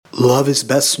Love is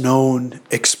best known,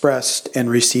 expressed, and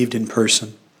received in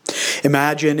person.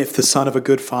 Imagine if the son of a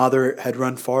good father had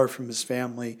run far from his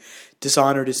family,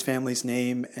 dishonored his family's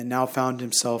name, and now found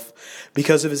himself,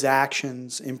 because of his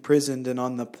actions, imprisoned and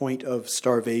on the point of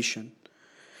starvation.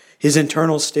 His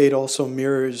internal state also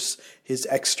mirrors his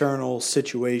external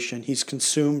situation. He's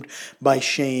consumed by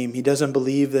shame. He doesn't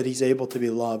believe that he's able to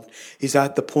be loved. He's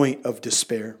at the point of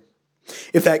despair.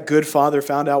 If that good father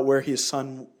found out where his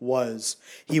son was,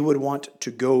 he would want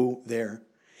to go there.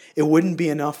 It wouldn't be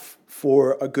enough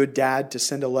for a good dad to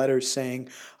send a letter saying,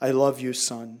 "I love you,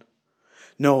 son."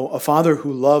 No, a father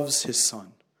who loves his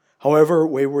son, however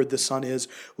wayward the son is,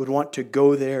 would want to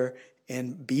go there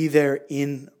and be there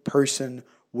in person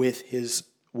with his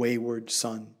wayward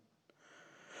son.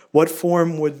 What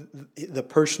form would the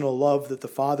personal love that the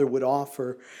father would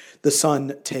offer the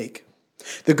son take?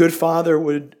 The good father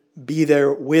would be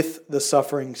there with the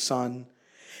suffering son.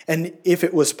 And if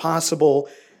it was possible,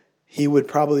 he would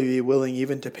probably be willing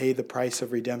even to pay the price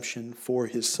of redemption for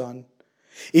his son,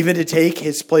 even to take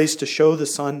his place to show the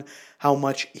son how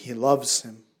much he loves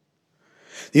him.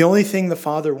 The only thing the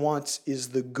father wants is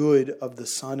the good of the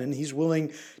son, and he's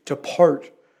willing to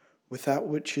part with that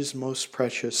which is most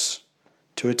precious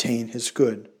to attain his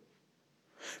good.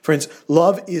 Friends,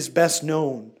 love is best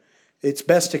known, it's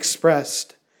best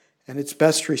expressed, and it's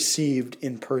best received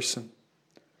in person.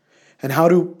 And how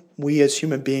do we as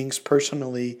human beings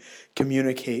personally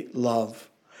communicate love?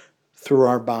 Through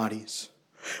our bodies.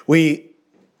 We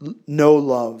know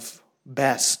love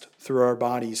best through our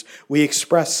bodies. We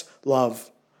express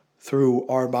love through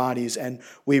our bodies, and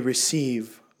we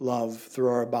receive love through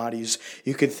our bodies.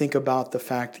 You can think about the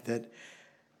fact that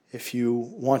if you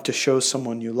want to show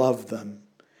someone you love them,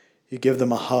 you give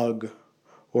them a hug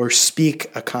or speak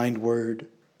a kind word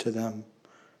to them.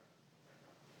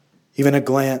 Even a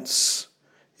glance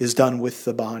is done with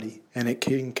the body, and it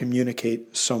can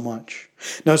communicate so much.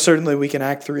 Now, certainly we can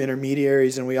act through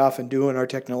intermediaries, and we often do in our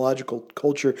technological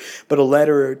culture, but a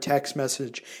letter or text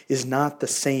message is not the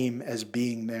same as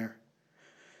being there.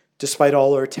 Despite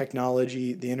all our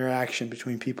technology, the interaction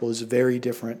between people is very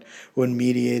different when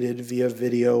mediated via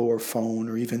video or phone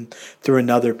or even through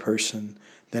another person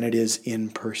than it is in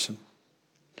person.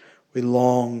 We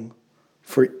long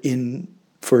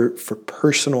for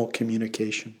personal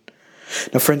communication.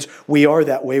 Now, friends, we are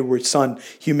that wayward son.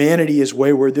 Humanity is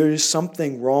wayward. There is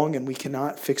something wrong, and we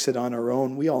cannot fix it on our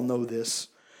own. We all know this.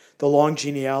 The long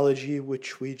genealogy,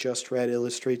 which we just read,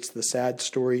 illustrates the sad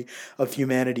story of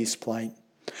humanity's plight.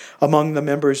 Among the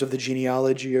members of the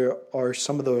genealogy are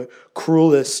some of the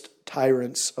cruelest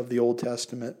tyrants of the Old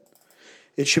Testament.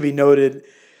 It should be noted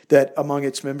that among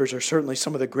its members are certainly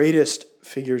some of the greatest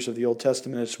figures of the Old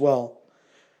Testament as well.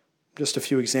 Just a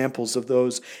few examples of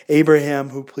those. Abraham,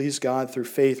 who pleased God through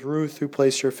faith. Ruth, who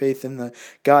placed her faith in the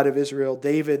God of Israel.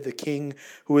 David, the king,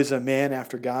 who is a man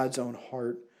after God's own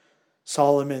heart.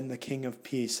 Solomon, the king of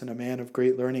peace and a man of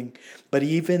great learning. But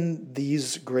even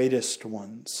these greatest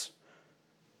ones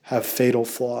have fatal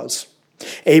flaws.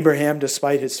 Abraham,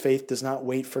 despite his faith, does not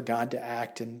wait for God to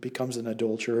act and becomes an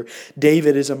adulterer.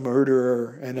 David is a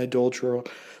murderer and adulterer.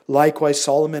 Likewise,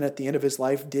 Solomon, at the end of his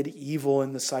life, did evil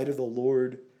in the sight of the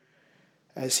Lord,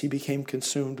 as he became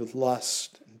consumed with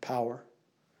lust and power.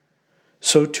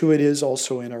 So too it is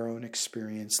also in our own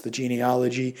experience. The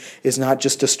genealogy is not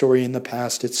just a story in the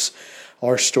past, it's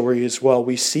our story as well.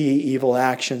 We see evil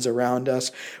actions around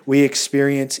us. We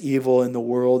experience evil in the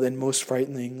world, and most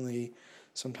frighteningly,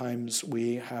 sometimes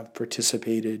we have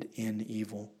participated in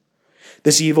evil.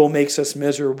 This evil makes us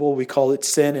miserable. We call it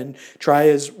sin, and try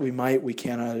as we might, we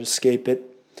cannot escape it.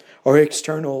 Our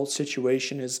external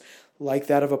situation is like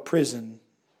that of a prison,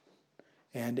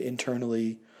 and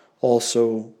internally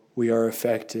also we are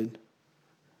affected.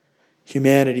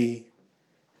 Humanity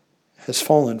has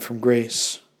fallen from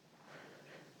grace.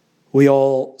 We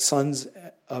all, sons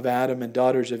of Adam and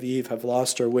daughters of Eve, have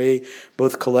lost our way,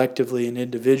 both collectively and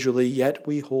individually, yet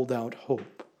we hold out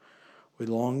hope. We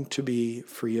long to be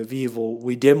free of evil.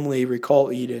 We dimly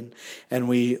recall Eden, and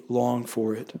we long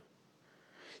for it. You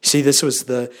see, this was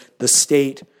the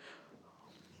state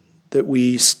that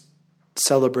we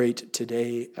celebrate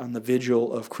today on the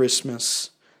vigil of Christmas.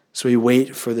 So we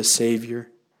wait for the Savior.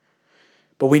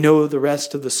 But we know the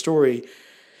rest of the story.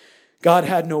 God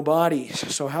had no body,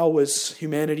 so how was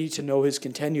humanity to know his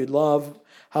continued love?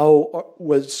 How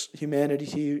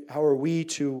are we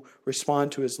to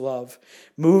respond to his love?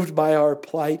 Moved by our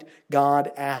plight,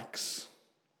 God acts.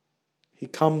 He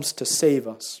comes to save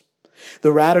us.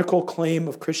 The radical claim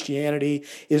of Christianity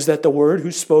is that the Word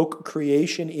who spoke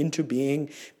creation into being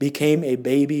became a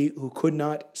baby who could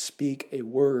not speak a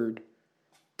word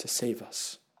to save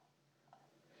us.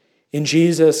 In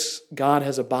Jesus, God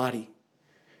has a body.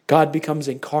 God becomes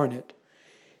incarnate.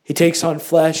 He takes on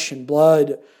flesh and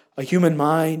blood, a human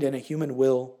mind and a human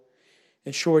will.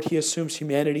 In short, he assumes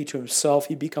humanity to himself.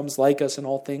 He becomes like us in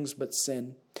all things but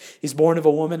sin. He's born of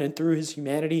a woman, and through his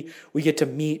humanity, we get to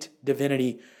meet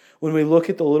divinity. When we look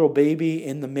at the little baby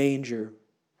in the manger,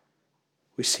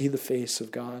 we see the face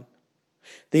of God.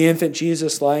 The infant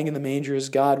Jesus lying in the manger is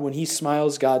God. When he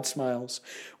smiles, God smiles.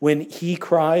 When he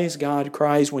cries, God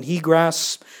cries. When he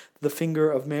grasps the finger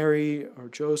of Mary or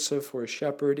Joseph or a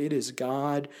shepherd, it is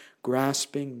God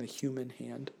grasping the human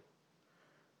hand.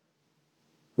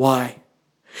 Why?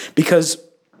 Because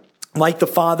like the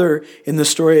Father in the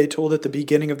story I told at the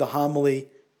beginning of the homily,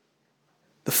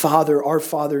 the Father, our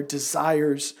Father,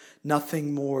 desires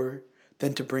nothing more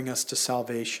than to bring us to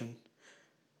salvation.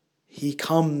 He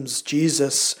comes,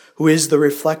 Jesus, who is the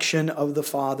reflection of the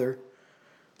Father,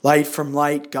 light from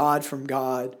light, God from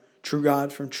God, true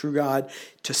God from true God,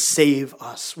 to save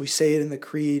us. We say it in the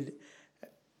Creed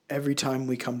every time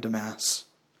we come to Mass.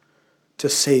 To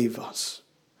save us.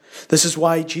 This is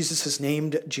why Jesus is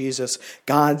named Jesus.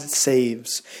 God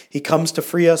saves. He comes to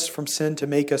free us from sin, to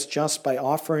make us just by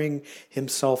offering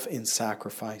himself in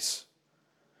sacrifice.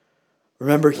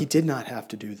 Remember, he did not have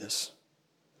to do this.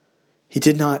 He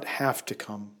did not have to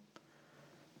come.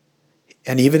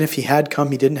 And even if he had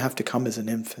come, he didn't have to come as an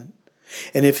infant.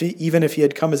 And even if he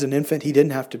had come as an infant, he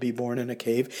didn't have to be born in a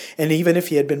cave. And even if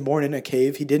he had been born in a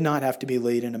cave, he did not have to be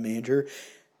laid in a manger.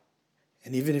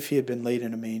 And even if he had been laid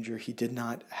in a manger, he did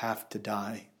not have to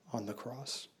die on the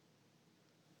cross.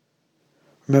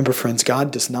 Remember, friends,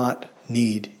 God does not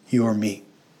need you or me.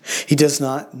 He does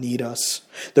not need us.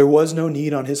 There was no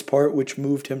need on his part which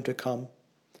moved him to come.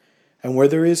 And where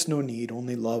there is no need,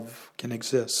 only love can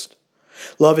exist.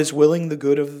 Love is willing the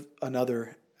good of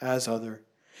another as other.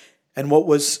 And what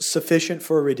was sufficient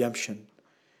for redemption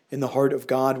in the heart of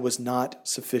God was not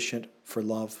sufficient for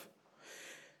love.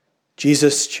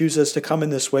 Jesus chooses to come in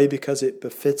this way because it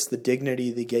befits the dignity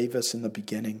that he gave us in the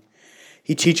beginning.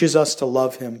 He teaches us to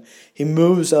love him. He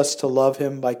moves us to love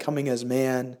him by coming as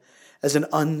man, as an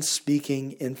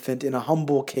unspeaking infant in a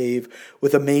humble cave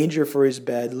with a manger for his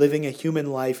bed, living a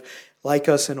human life like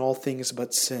us in all things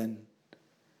but sin,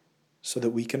 so that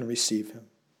we can receive him.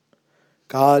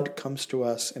 God comes to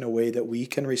us in a way that we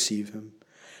can receive him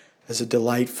as a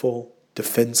delightful,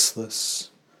 defenseless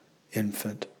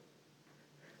infant.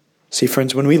 See,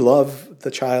 friends, when we love the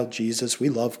child Jesus, we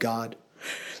love God.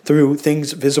 Through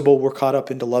things visible, we're caught up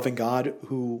into loving God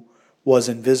who was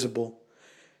invisible.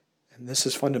 And this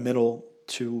is fundamental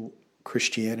to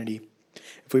Christianity.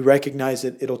 If we recognize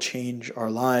it, it'll change our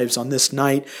lives. On this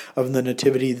night of the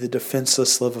Nativity, the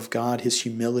defenseless love of God, his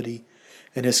humility,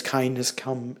 and his kindness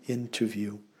come into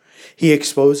view. He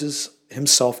exposes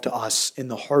himself to us in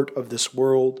the heart of this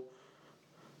world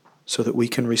so that we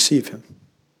can receive him.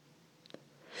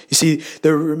 You see,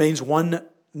 there remains one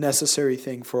necessary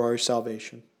thing for our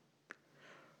salvation.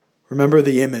 Remember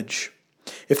the image.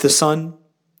 If the Son,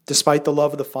 despite the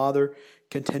love of the Father,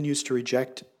 continues to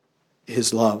reject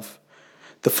his love,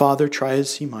 the Father, try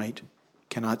as he might,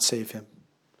 cannot save him.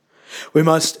 We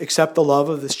must accept the love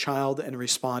of this child and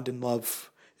respond in love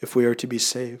if we are to be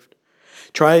saved.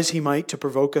 Try as he might to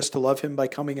provoke us to love him by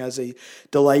coming as a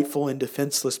delightful and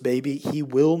defenseless baby, he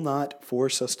will not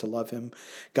force us to love him.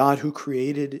 God, who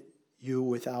created you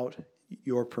without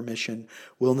your permission,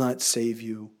 will not save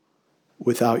you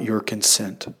without your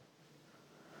consent.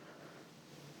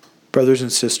 Brothers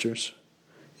and sisters,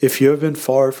 if you have been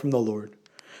far from the Lord,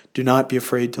 do not be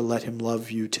afraid to let him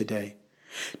love you today.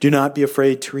 Do not be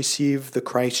afraid to receive the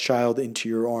Christ child into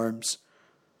your arms.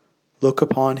 Look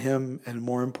upon him, and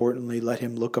more importantly, let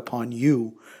him look upon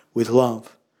you with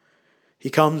love. He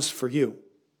comes for you.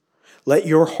 Let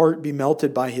your heart be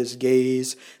melted by his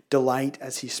gaze, delight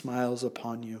as he smiles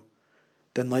upon you.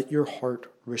 Then let your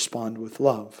heart respond with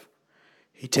love.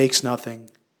 He takes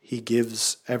nothing, he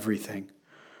gives everything.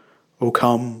 O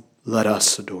come, let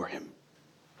us adore him.